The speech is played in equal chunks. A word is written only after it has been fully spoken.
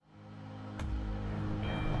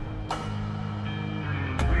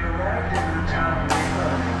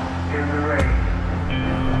in the rain.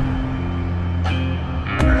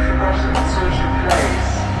 A forgotten sort of place,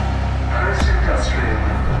 post-industrial.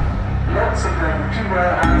 Lots of empty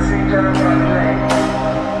warehousing down by the lake.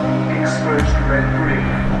 Exposed red brick,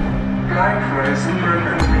 blank rows and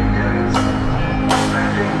broken windows. I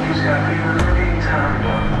think it had been a living town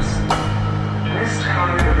once. Mist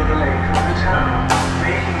hung over the lake of the town,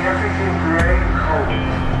 making everything grey and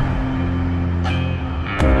cold.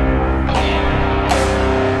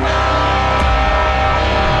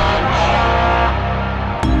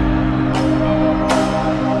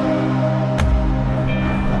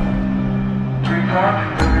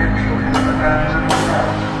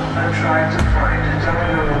 Tried to find a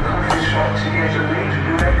diner or coffee shop to get a late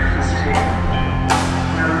breakfast in.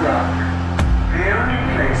 No luck. The only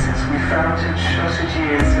places we found had shuttered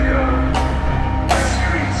years ago. The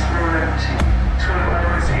streets were empty to an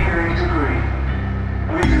almost eerie degree.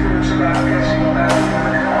 We thought about getting back in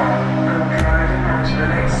the car and driving on to the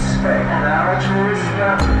next speck on our tourist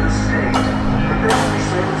map of the state, but then we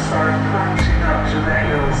saw the sign pointing up to the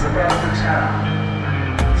hills above the town.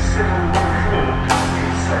 Civil War Fort,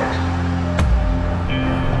 it said.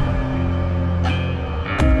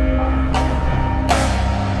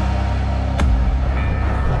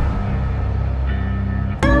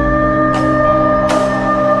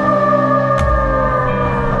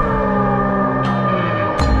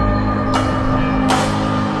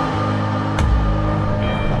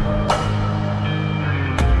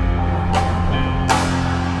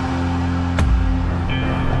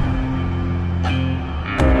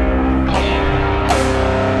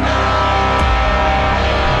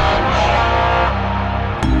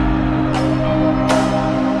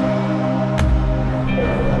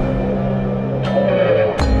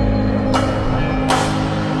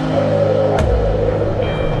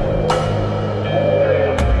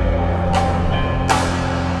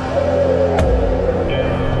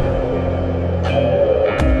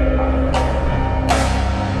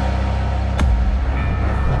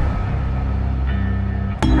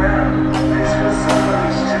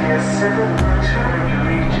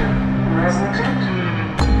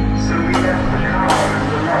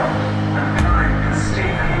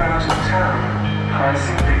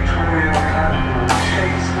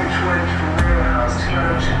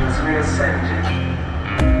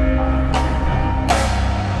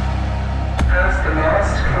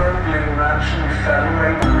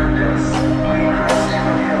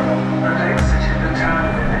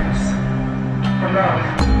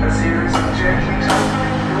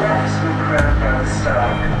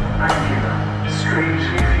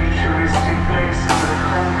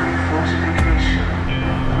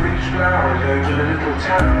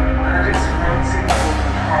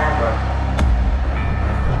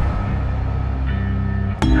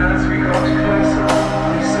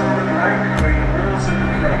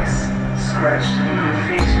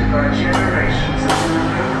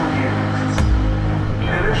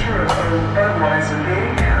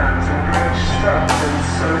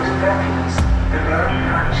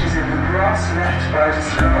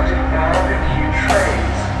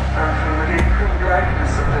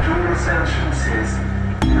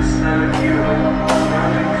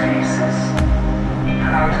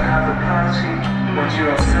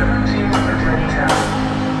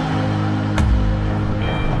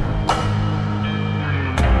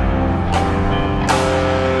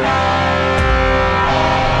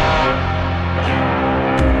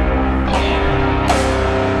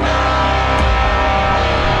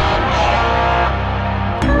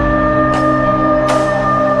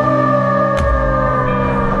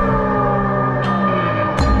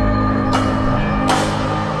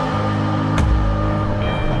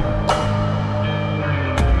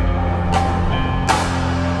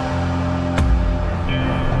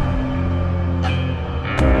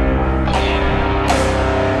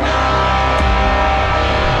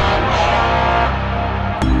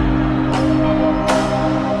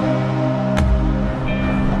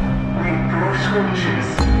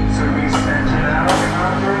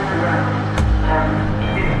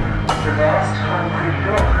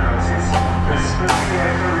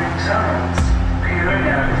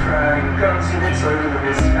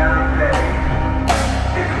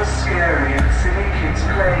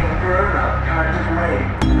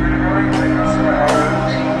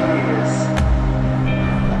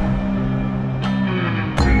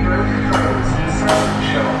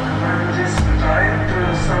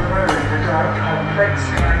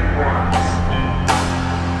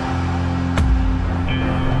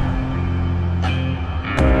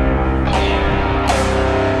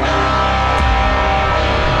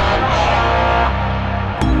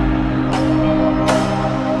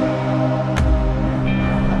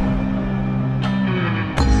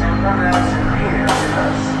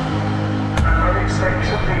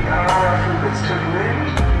 ghost of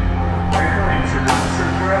wind? A coincidence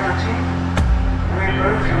of gravity? We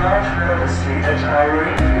both laughed nervously at our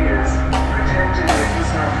own fears, pretending it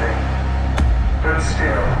was nothing. But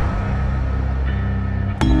still,